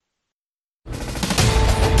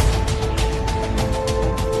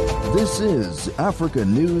This is Africa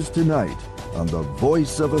News Tonight on the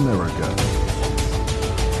Voice of America.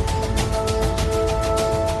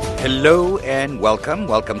 Hello and welcome.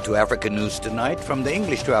 Welcome to Africa News Tonight from the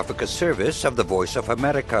English to Africa service of the Voice of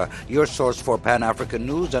America, your source for Pan-African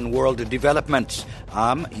news and world developments.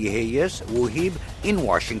 I'm Yeheyes Wuhib in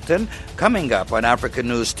Washington. Coming up on Africa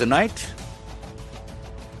News Tonight,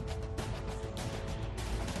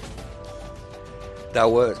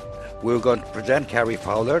 we're going to present Carrie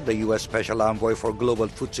Fowler, the U.S. Special Envoy for Global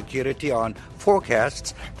Food Security, on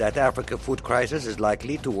forecasts that Africa food crisis is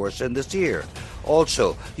likely to worsen this year.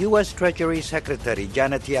 Also, U.S. Treasury Secretary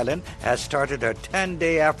Janet Yellen has started her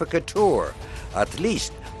 10-day Africa tour. At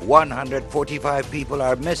least 145 people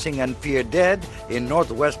are missing and feared dead in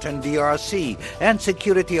northwestern DRC, and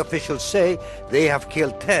security officials say they have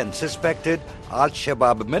killed 10 suspected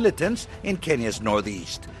Al-Shabaab militants in Kenya's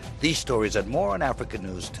northeast. These stories and more on Africa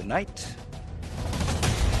News Tonight.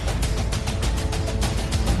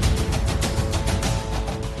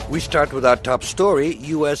 We start with our top story.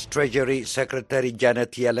 U.S. Treasury Secretary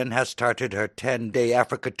Janet Yellen has started her 10-day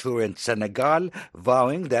Africa tour in Senegal,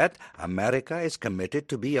 vowing that America is committed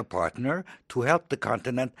to be a partner to help the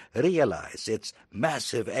continent realize its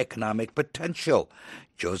massive economic potential.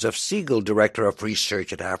 Joseph Siegel, Director of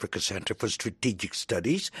Research at Africa Center for Strategic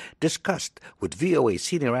Studies, discussed with VOA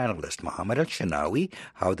senior analyst Mohammed El-Shenawi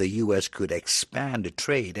how the U.S. could expand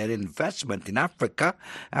trade and investment in Africa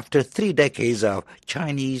after 3 decades of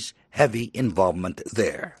Chinese heavy involvement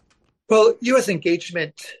there. Well, U.S.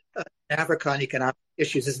 engagement in Africa on economic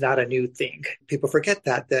issues is not a new thing. People forget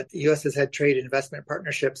that the U.S. has had trade and investment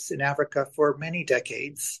partnerships in Africa for many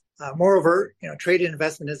decades. Moreover, trade and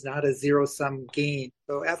investment is not a zero-sum game.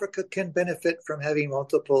 So Africa can benefit from having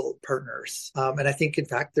multiple partners. And I think, in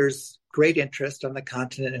fact, there's great interest on the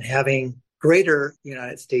continent in having greater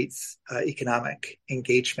United States economic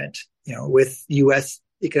engagement. With U.S.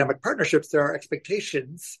 economic partnerships, there are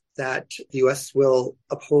expectations that the U.S. will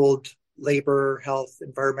uphold labor, health,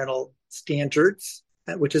 environmental standards,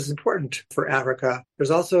 which is important for Africa.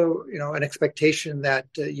 There's also, an expectation that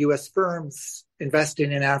U.S. firms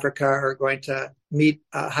investing in Africa are going to meet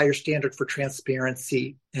a higher standard for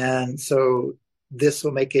transparency. And so this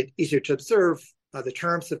will make it easier to observe the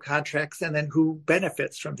terms of contracts and then who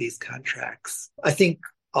benefits from these contracts. I think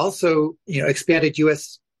also, expanded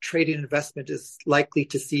U.S. trade and investment is likely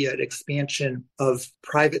to see an expansion of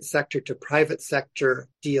private sector to private sector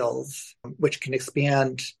deals, which can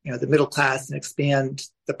expand, the middle class and expand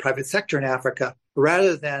the private sector in Africa,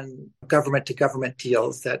 rather than government to government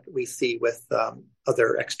deals that we see with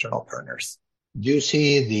other external partners. Do you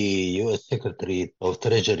see the U.S. Secretary of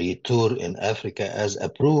Treasury tour in Africa as a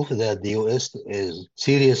proof that the U.S. is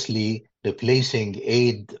seriously replacing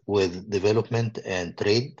aid with development and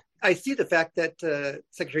trade? I see the fact that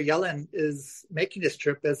Secretary Yellen is making this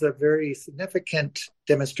trip as a very significant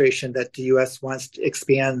demonstration that the U.S. wants to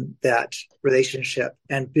expand that relationship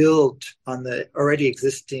and build on the already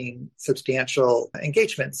existing substantial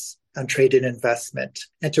engagements on trade and investment,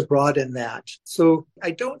 and to broaden that. So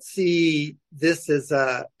I don't see this as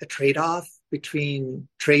a trade-off between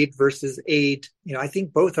trade versus aid. I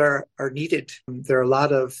think both are needed. There are a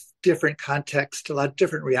lot of different contexts, a lot of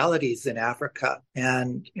different realities in Africa.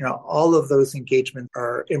 And, all of those engagements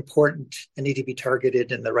are important and need to be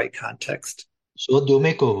targeted in the right context. So what do you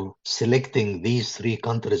make of selecting these 3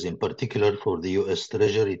 countries in particular for the U.S.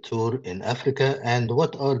 Treasury tour in Africa? And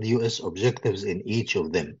what are the U.S. objectives in each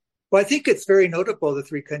of them? Well, I think it's very notable, the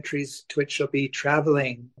 3 countries to which she'll be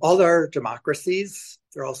traveling. All are democracies.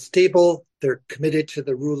 They're all stable. They're committed to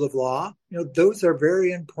the rule of law. Those are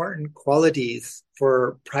very important qualities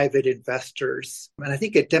for private investors. And I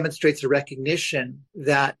think it demonstrates a recognition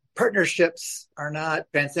that partnerships are not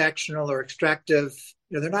transactional or extractive.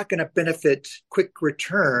 They're not going to benefit quick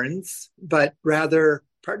returns, but rather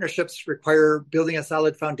partnerships require building a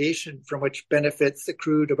solid foundation from which benefits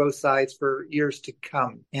accrue to both sides for years to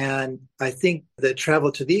come. And I think the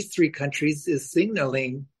travel to these 3 countries is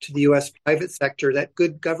signaling to the U.S. private sector that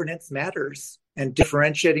good governance matters. And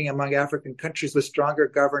differentiating among African countries with stronger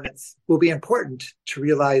governance will be important to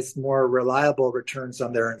realize more reliable returns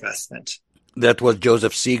on their investment. That was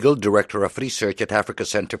Joseph Siegel, Director of Research at Africa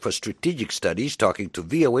Center for Strategic Studies, talking to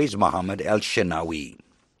VOA's Mohammed El-Shenawi.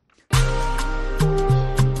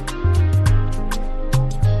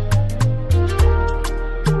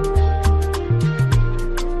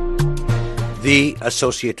 The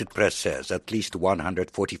Associated Press says at least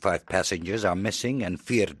 145 passengers are missing and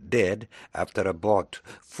feared dead after a boat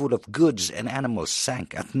full of goods and animals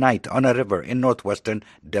sank at night on a river in northwestern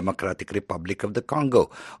Democratic Republic of the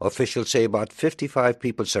Congo. Officials say about 55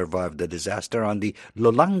 people survived the disaster on the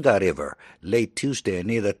Lolanga River late Tuesday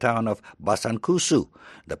near the town of Basankusu.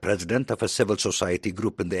 The president of a civil society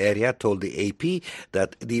group in the area told the AP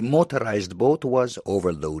that the motorized boat was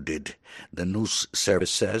overloaded. The news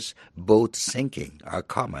service says boats sinking are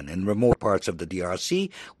common in remote parts of the DRC,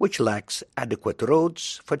 which lacks adequate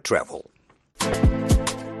roads for travel.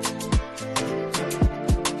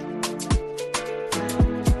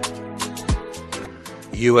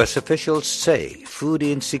 U.S. officials say food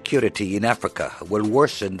insecurity in Africa will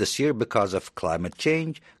worsen this year because of climate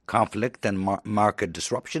change, conflict, and market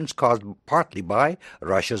disruptions caused partly by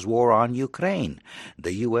Russia's war on Ukraine.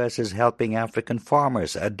 The U.S. is helping African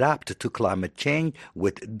farmers adapt to climate change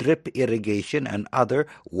with drip irrigation and other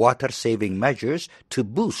water-saving measures to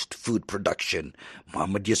boost food production.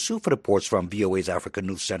 Mohammed Yusuf reports from VOA's Africa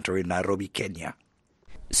News Center in Nairobi, Kenya.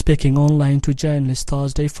 Speaking online to journalists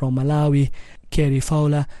Thursday from Malawi, Kerry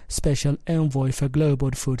Fowler, Special Envoy for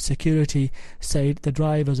Global Food Security, said the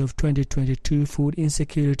drivers of 2022 food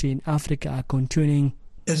insecurity in Africa are continuing.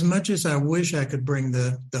 As much as I wish I could bring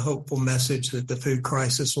the hopeful message that the food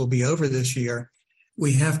crisis will be over this year,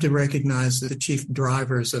 we have to recognize that the chief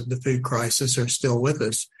drivers of the food crisis are still with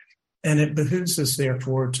us. And it behooves us,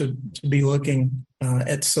 therefore, to be looking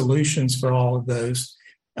at solutions for all of those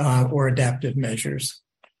or adaptive measures.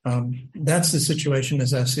 That's the situation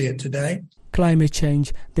as I see it today. Climate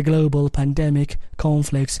change, the global pandemic,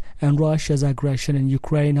 conflicts, and Russia's aggression in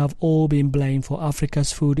Ukraine have all been blamed for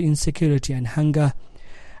Africa's food insecurity and hunger.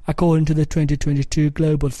 According to the 2022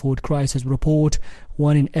 Global Food Crisis Report,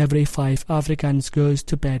 1 in every 5 Africans goes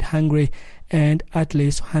to bed hungry, and at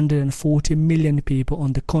least 140 million people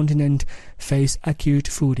on the continent face acute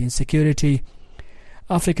food insecurity.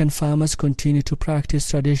 African farmers continue to practice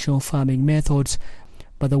traditional farming methods,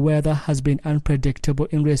 but the weather has been unpredictable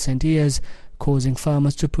in recent years, causing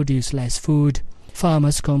farmers to produce less food.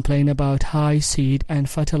 Farmers complain about high seed and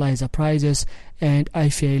fertilizer prices and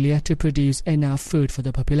a failure to produce enough food for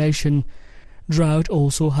the population. Drought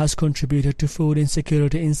also has contributed to food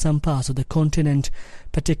insecurity in some parts of the continent,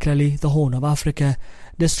 particularly the Horn of Africa,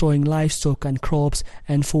 destroying livestock and crops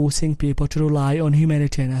and forcing people to rely on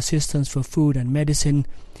humanitarian assistance for food and medicine.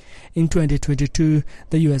 In 2022,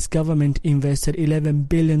 the U.S. government invested $11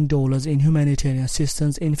 billion in humanitarian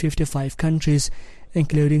assistance in 55 countries,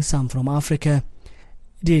 including some from Africa.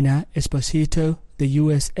 Dina Esposito, the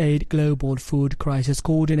USAID Global Food Crisis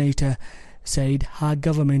Coordinator, said her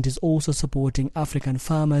government is also supporting African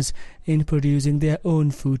farmers in producing their own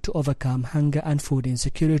food to overcome hunger and food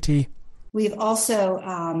insecurity. We've also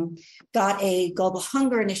got a global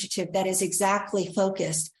hunger initiative that is exactly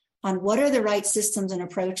focused on what are the right systems and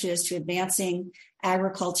approaches to advancing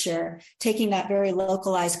agriculture, taking that very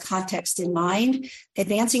localized context in mind,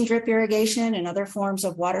 advancing drip irrigation and other forms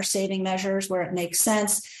of water-saving measures where it makes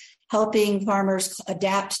sense, helping farmers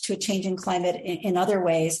adapt to a changing climate in other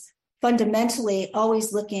ways. Fundamentally,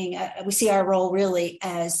 always looking at, we see our role really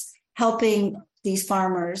as helping these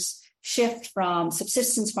farmers shift from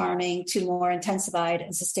subsistence farming to more intensified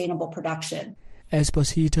and sustainable production.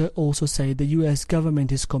 Esposito also said the U.S.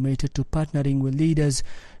 government is committed to partnering with leaders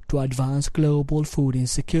to advance global food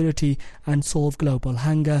insecurity and solve global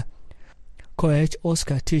hunger. Koech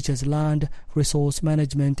Oscar teaches land, resource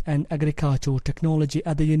management and agricultural technology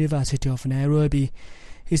at the University of Nairobi.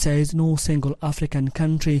 He says no single African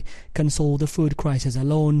country can solve the food crisis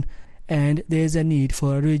alone, and there is a need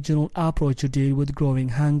for a regional approach to deal with growing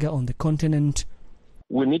hunger on the continent.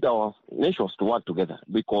 We need our nations to work together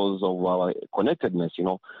because of our connectedness.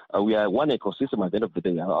 We are one ecosystem at the end of the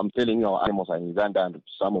day. I'm telling you, our animals are in Uganda and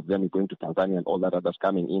some of them are going to Tanzania and all that others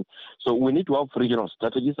coming in. So we need to have regional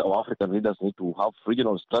strategies. Our African leaders need to have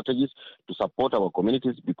regional strategies to support our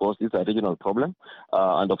communities because it's a regional problem.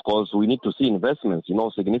 And of course, we need to see investments,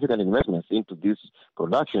 significant investments into this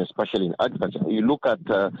production, especially in agriculture. You look at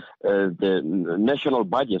the national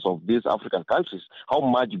budgets of these African countries, how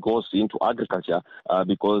much goes into agriculture,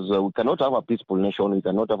 because we cannot have a peaceful nation, we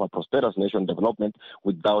cannot have a prosperous nation development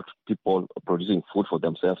without people producing food for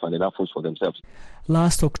themselves and enough food for themselves.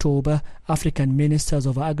 Last October, African ministers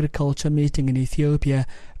of agriculture meeting in Ethiopia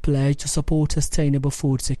pledged to support sustainable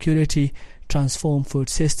food security, transform food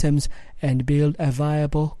systems, and build a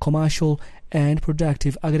viable, commercial, and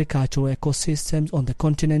productive agricultural ecosystems on the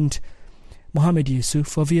continent. Mohammed Yusuf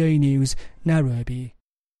for VOA News, Nairobi.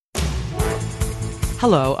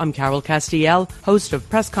 Hello, I'm Carol Castiel, host of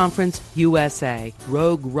Press Conference USA.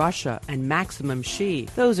 Rogue Russia and Maximum Xi.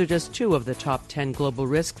 Those are just two of the top 10 global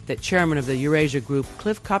risks that chairman of the Eurasia Group,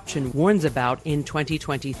 Cliff Kupchan, warns about in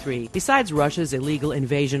 2023. Besides Russia's illegal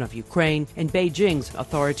invasion of Ukraine and Beijing's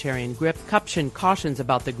authoritarian grip, Kupchan cautions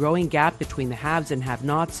about the growing gap between the haves and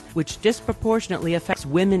have-nots, which disproportionately affects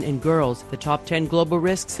women and girls. The top 10 global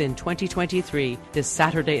risks in 2023, this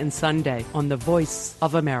Saturday and Sunday on The Voice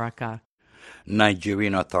of America.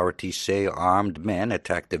 Nigerian authorities say armed men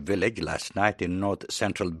attacked a village last night in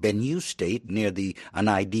north-central Benue State near an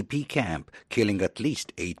IDP camp, killing at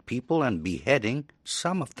least 8 people and beheading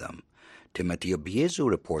some of them. Timothy Obiezu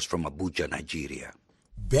reports from Abuja, Nigeria.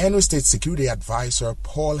 Benue State Security Advisor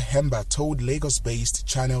Paul Hemba told Lagos-based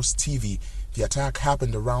Channels TV the attack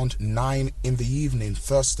happened around 9 in the evening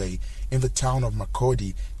Thursday in the town of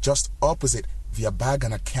Makurdi, just opposite the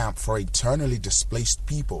Abagana camp for internally displaced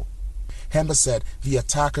people. Hemba said the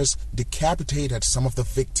attackers decapitated some of the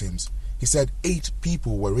victims. He said 8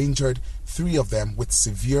 people were injured, 3 of them with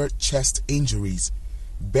severe chest injuries.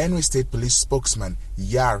 Benue State Police spokesman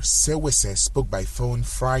Yar Sewese spoke by phone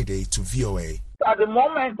Friday to VOA. At the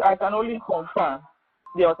moment, I can only confirm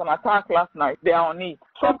there was an attack last night. They are on it.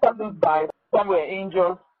 Some persons died, some were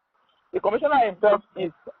injured. The commissioner himself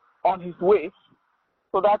is on his way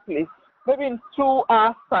to that place. Maybe in 2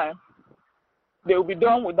 hours' time, they will be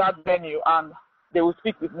done with that venue and they will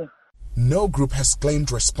speak with me. No group has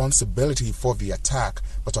claimed responsibility for the attack,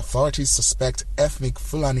 but authorities suspect ethnic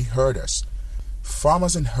Fulani herders.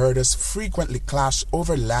 Farmers and herders frequently clash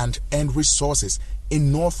over land and resources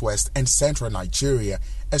in northwest and central Nigeria,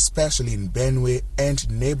 especially in Benue and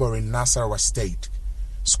neighboring Nasarawa State.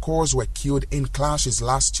 Scores were killed in clashes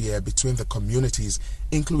last year between the communities,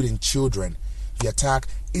 including children. The attack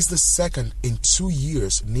is the second in 2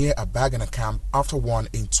 years near a Abagana camp after one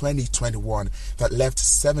in 2021 that left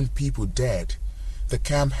 7 people dead. The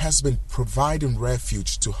camp has been providing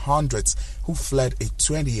refuge to hundreds who fled a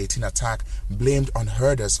 2018 attack blamed on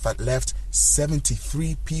herders that left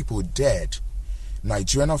 73 people dead.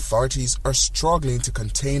 Nigerian authorities are struggling to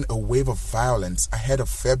contain a wave of violence ahead of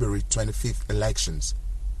February 25th elections.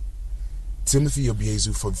 Timothy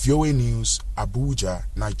Obiezu for VOA News, Abuja,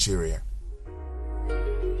 Nigeria.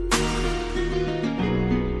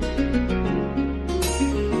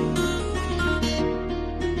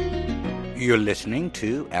 You're listening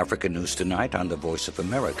to Africa News Tonight on the Voice of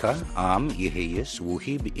America. I'm Yehiyas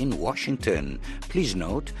Wuhib in Washington. Please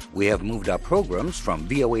note, we have moved our programs from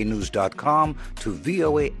voanews.com to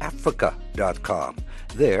voaafrica.com.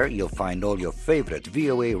 There you'll find all your favorite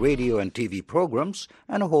VOA radio and TV programs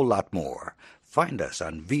and a whole lot more. Find us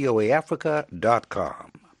on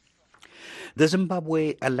voaafrica.com. The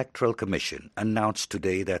Zimbabwe Electoral Commission announced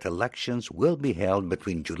today that elections will be held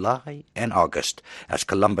between July and August. As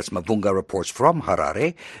Columbus Mavunga reports from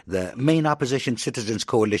Harare, the main opposition Citizens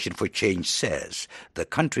Coalition for Change says the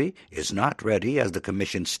country is not ready as the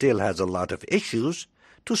commission still has a lot of issues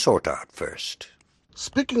to sort out first.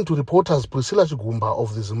 Speaking to reporters, Priscilla Chigumba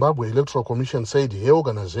of the Zimbabwe Electoral Commission said her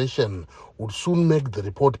organization would soon make the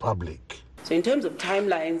report public. So in terms of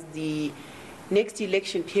timelines, the next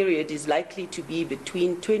election period is likely to be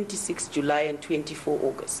between 26 July and 24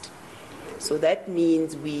 August. So that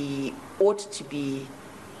means we ought to be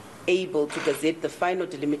able to gazette the final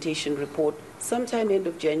delimitation report sometime end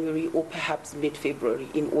of January or perhaps mid-February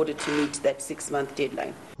in order to meet that 6-month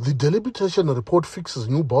deadline. The delimitation report fixes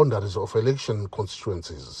new boundaries of election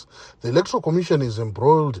constituencies. The Electoral Commission is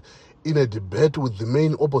embroiled in a debate with the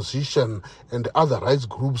main opposition and other rights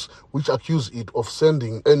groups which accuse it of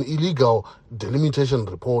sending an illegal delimitation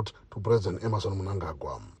report to President Emmerson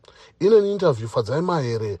Mnangagwa. In an interview, Fadzai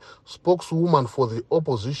Mahere, spokeswoman for the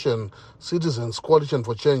opposition Citizens Coalition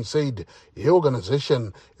for Change, said her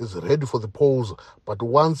organization is ready for the polls but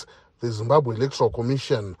wants the Zimbabwe Electoral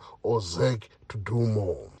Commission or ZEC to do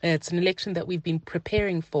more. It's an election that we've been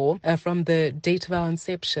preparing for from the date of our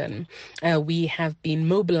inception. We have been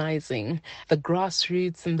mobilizing the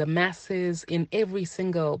grassroots and the masses in every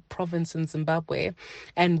single province in Zimbabwe,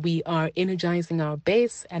 and we are energizing our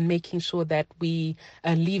base and making sure that we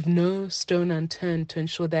leave no stone unturned to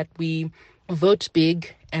ensure that we vote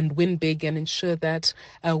big and win big and ensure that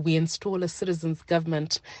we install a citizens'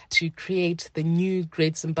 government to create the new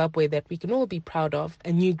great Zimbabwe that we can all be proud of,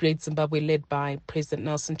 a new great Zimbabwe led by President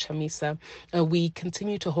Nelson Chamisa. We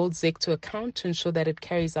continue to hold ZEC to account to ensure that it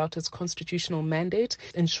carries out its constitutional mandate,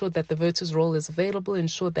 ensure that the voters' roll is available,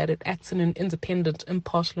 ensure that it acts in an independent,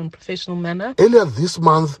 impartial and professional manner. Earlier this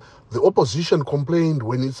month, the opposition complained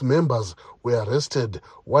when its members were arrested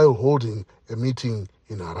while holding a meeting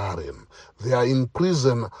in Harare. They are in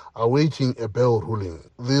prison awaiting a bail ruling.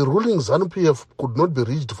 The ruling ZANU-PF could not be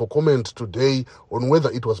reached for comment today on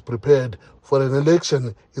whether it was prepared for an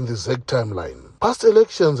election in the ZEC timeline. Past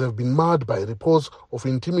elections have been marred by reports of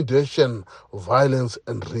intimidation, violence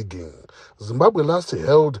and rigging. Zimbabwe last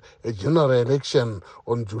held a general election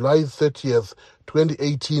on July 30th,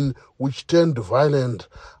 2018, which turned violent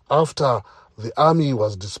after the army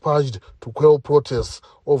was dispatched to quell protests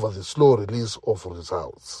over the slow release of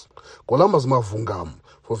results. Columbus Mavungam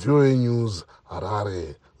for VOA News,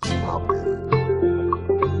 Harare, Zimbabwe.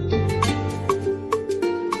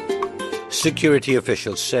 Security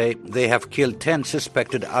officials say they have killed 10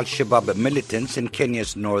 suspected al-Shabaab militants in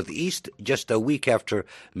Kenya's northeast just a week after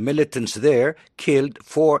militants there killed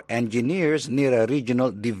 4 engineers near a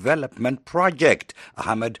regional development project.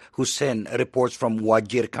 Ahmed Hussein reports from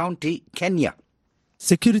Wajir County, Kenya.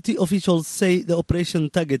 Security officials say the operation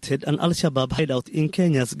targeted an al-Shabaab hideout in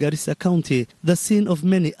Kenya's Garissa County, the scene of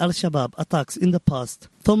many al-Shabaab attacks in the past.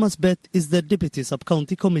 Thomas Bett is the Deputy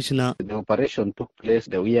Sub-County Commissioner. The operation took place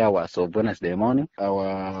the wee hours of Wednesday morning.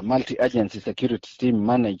 Our multi-agency security team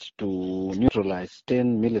managed to neutralize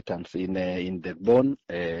 10 militants in the Bon,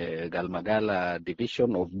 Galmagala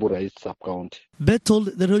division of Bura East Sub-County. Bett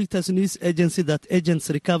told the Reuters news agency that agents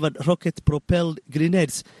recovered rocket-propelled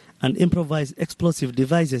grenades and improvised explosive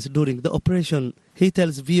devices during the operation. He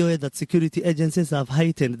tells VOA that security agencies have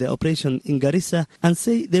heightened the operation in Garissa and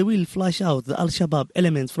say they will flush out the al-Shabaab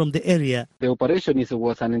elements from the area. The operation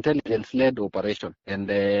was an intelligence-led operation, and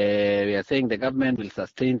we are saying the government will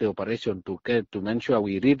sustain the operation to ensure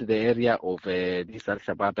we rid the area of these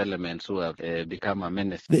al-Shabaab elements who have become a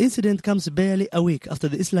menace. The incident comes barely a week after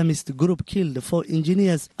the Islamist group killed 4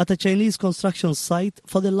 engineers at a Chinese construction site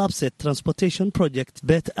for the Lapset transportation project.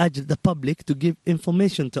 Bett urged the public to give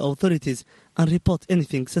information to authorities and report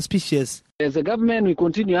anything suspicious. As a government, we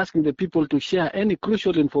continue asking the people to share any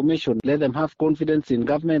crucial information. Let them have confidence in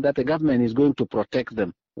government that the government is going to protect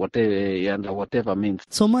them, whatever means.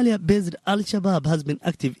 Somalia-based Al-Shabaab has been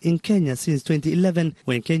active in Kenya since 2011,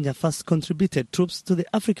 when Kenya first contributed troops to the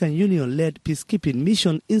African Union-led peacekeeping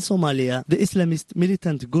mission in Somalia. The Islamist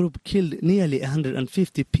militant group killed nearly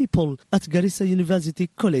 150 people at Garissa University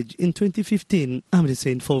College in 2015. I'm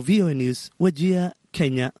Hussein for VOA News, Wajir,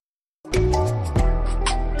 Kenya.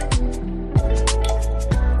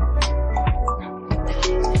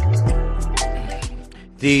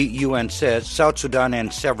 The UN says South Sudan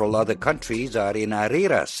and several other countries are in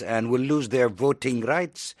arrears and will lose their voting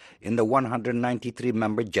rights in the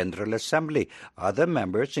 193-member General Assembly. Other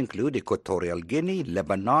members include Equatorial Guinea,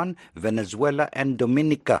 Lebanon, Venezuela, and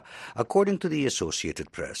Dominica. According to the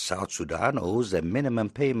Associated Press, South Sudan owes a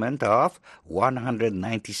minimum payment of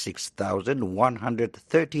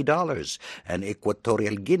 $196,130, and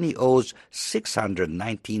Equatorial Guinea owes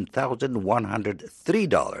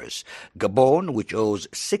 $619,103. Gabon, which owes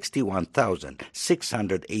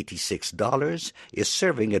 $61,686, is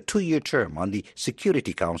serving a 2-year term on the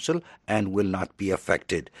Security Council and will not be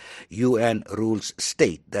affected. UN rules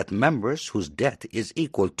state that members whose debt is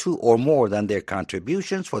equal to or more than their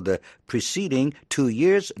contributions for the preceding 2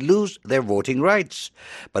 years lose their voting rights.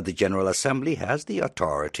 But the General Assembly has the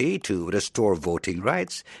authority to restore voting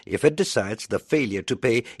rights if it decides the failure to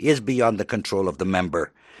pay is beyond the control of the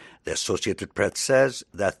member. The Associated Press says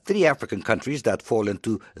that 3 African countries that fall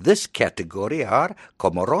into this category are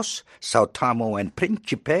Comoros, Sao Tome and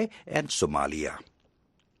Principe, and Somalia.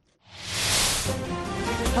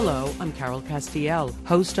 Hello, I'm Carol Castiel,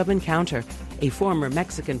 host of Encounter. A former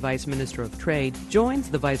Mexican Vice Minister of Trade joins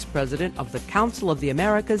the Vice President of the Council of the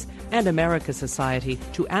Americas and America Society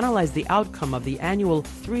to analyze the outcome of the annual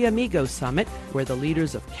Three Amigos Summit, where the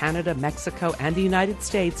leaders of Canada, Mexico, and the United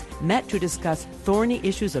States met to discuss thorny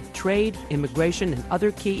issues of trade, immigration, and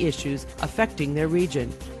other key issues affecting their region.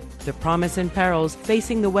 The promise and perils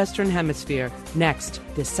facing the Western Hemisphere, next,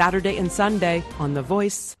 this Saturday and Sunday on The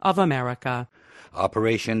Voice of America.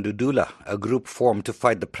 Operation Dudula, a group formed to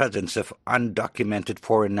fight the presence of undocumented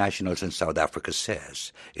foreign nationals in South Africa,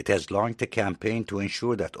 says it has launched a campaign to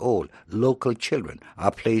ensure that all local children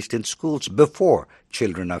are placed in schools before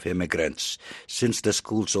children of immigrants. Since the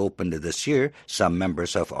schools opened this year, some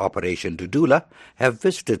members of Operation Dudula have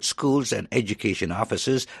visited schools and education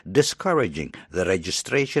offices discouraging the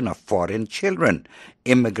registration of foreign children.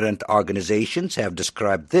 Immigrant organizations have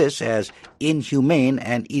described this as inhumane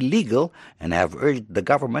and illegal and have urged the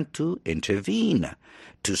government to intervene.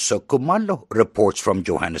 Tusoko Malo reports from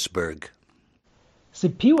Johannesburg.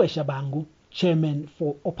 Siphiwe Shabangu, chairman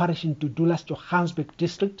for Operation Dudula's Johannesburg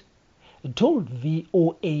district, told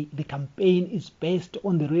VOA the campaign is based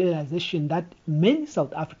on the realization that many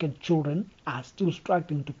South African children are still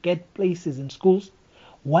struggling to get places in schools,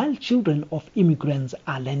 while children of immigrants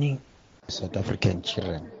are learning. South African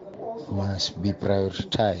children must be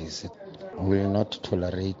prioritized. We will not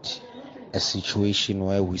tolerate a situation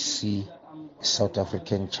where we see a South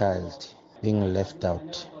African child being left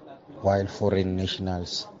out while foreign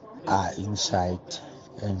nationals are inside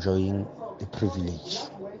enjoying the privilege.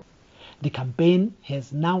 The campaign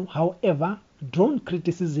has now, however, drawn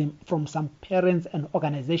criticism from some parents and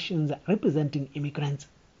organizations representing immigrants.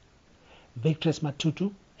 Victress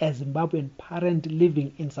Matutu, a Zimbabwean parent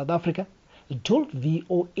living in South Africa, told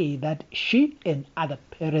VOA that she and other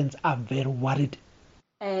parents are very worried.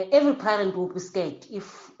 Every parent will be scared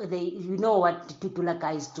if you know what the Tutula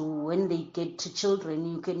guys do when they get to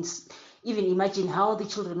children. You can even imagine how the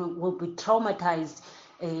children will be traumatized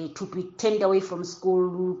to be turned away from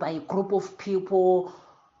school by a group of people.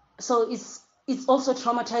 So it's also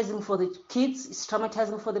traumatizing for the kids. It's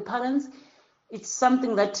traumatizing for the parents. It's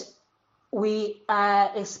something that we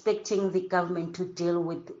are expecting the government to deal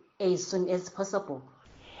with as soon as possible.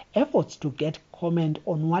 Efforts to get comment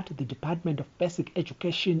on what the Department of Basic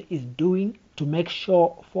Education is doing to make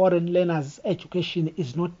sure foreign learners' education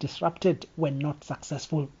is not disrupted were not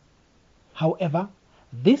successful. However,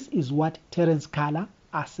 this is what Terence Kala,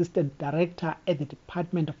 Assistant Director at the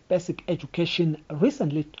Department of Basic Education,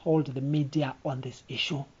 recently told the media on this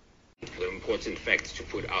issue. The important fact to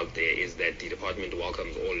put out there is that the department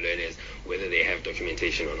welcomes all learners, whether they have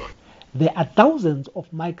documentation or not. There are thousands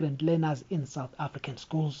of migrant learners in South African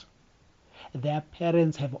schools. Their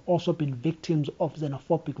parents have also been victims of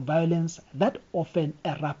xenophobic violence that often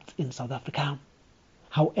erupts in South Africa.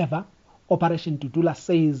 However, Operation Tutula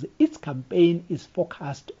says its campaign is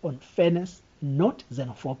focused on fairness, not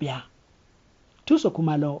xenophobia. Tuso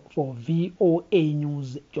Kumalo for VOA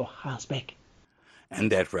News, Johannesburg. And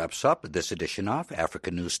that wraps up this edition of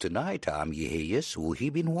Africa News Tonight. I'm Yeheyes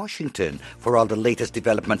Wuhib in Washington. For all the latest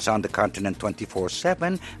developments on the continent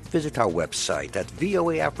 24/7, visit our website at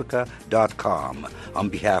voaafrica.com. On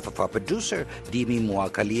behalf of our producer, Dimi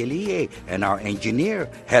Mwakalieliye, and our engineer,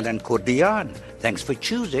 Helen Cordian, thanks for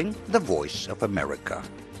choosing the Voice of America.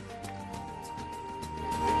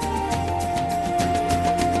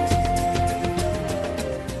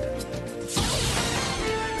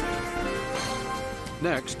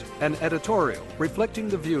 Next, an editorial reflecting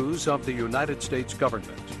the views of the United States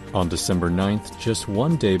government. On December 9th, just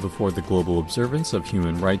one day before the global observance of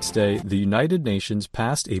Human Rights Day, the United Nations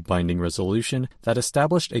passed a binding resolution that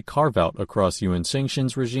established a carve-out across UN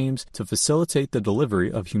sanctions regimes to facilitate the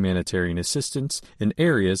delivery of humanitarian assistance in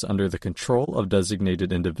areas under the control of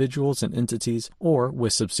designated individuals and entities or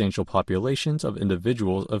with substantial populations of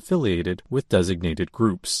individuals affiliated with designated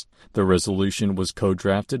groups. The resolution was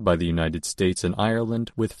co-drafted by the United States and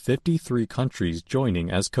Ireland, with 53 countries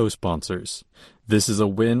joining as co-sponsors. This is a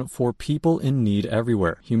win for people in need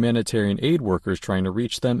everywhere, humanitarian aid workers trying to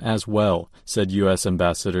reach them as well, said U.S.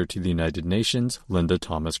 Ambassador to the United Nations, Linda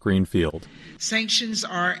Thomas-Greenfield. Sanctions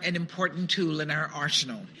are an important tool in our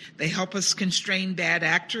arsenal. They help us constrain bad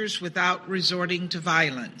actors without resorting to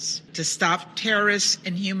violence, to stop terrorists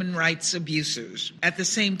and human rights abusers. At the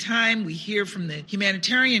same time, we hear from the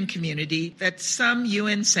humanitarian community that some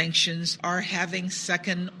UN sanctions are having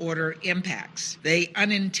second-order impacts. They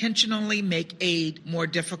unintentionally make aid more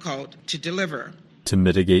difficult to deliver. To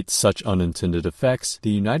mitigate such unintended effects, the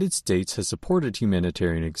United States has supported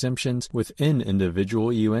humanitarian exemptions within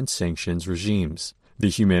individual UN sanctions regimes. The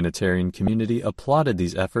humanitarian community applauded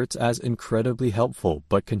these efforts as incredibly helpful,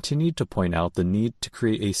 but continued to point out the need to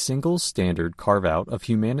create a single standard carve-out of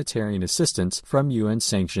humanitarian assistance from UN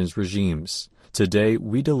sanctions regimes. Today,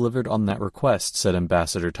 we delivered on that request, said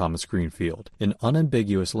Ambassador Thomas-Greenfield. In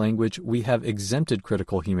unambiguous language, we have exempted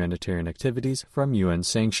critical humanitarian activities from UN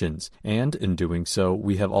sanctions, and in doing so,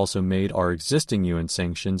 we have also made our existing UN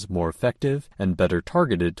sanctions more effective and better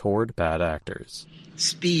targeted toward bad actors.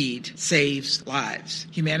 Speed saves lives.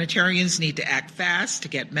 Humanitarians need to act fast to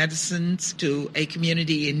get medicines to a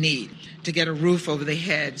community in need, to get a roof over the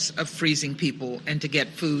heads of freezing people, and to get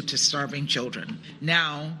food to starving children.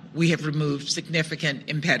 Now we have removed significant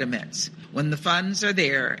impediments. When the funds are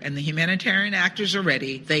there and the humanitarian actors are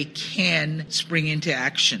ready, they can spring into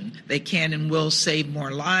action. They can and will save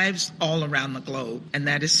more lives all around the globe, and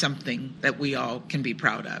that is something that we all can be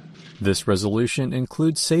proud of. This resolution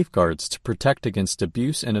includes safeguards to protect against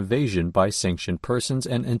abuse and evasion by sanctioned persons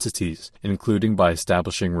and entities, including by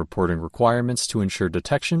establishing reporting requirements to ensure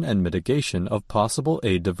detection and mitigation of possible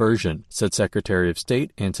aid diversion, said Secretary of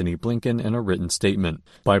State Antony Blinken in a written statement.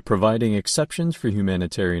 By providing exceptions exceptions for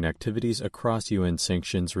humanitarian activities across UN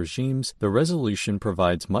sanctions regimes, the resolution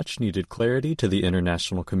provides much-needed clarity to the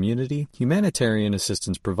international community, humanitarian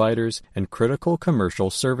assistance providers, and critical commercial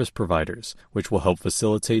service providers, which will help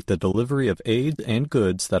facilitate the delivery of aid and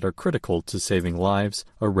goods that are critical to saving lives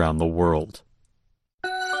around the world.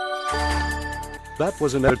 That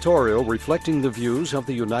was an editorial reflecting the views of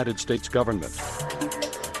the United States government.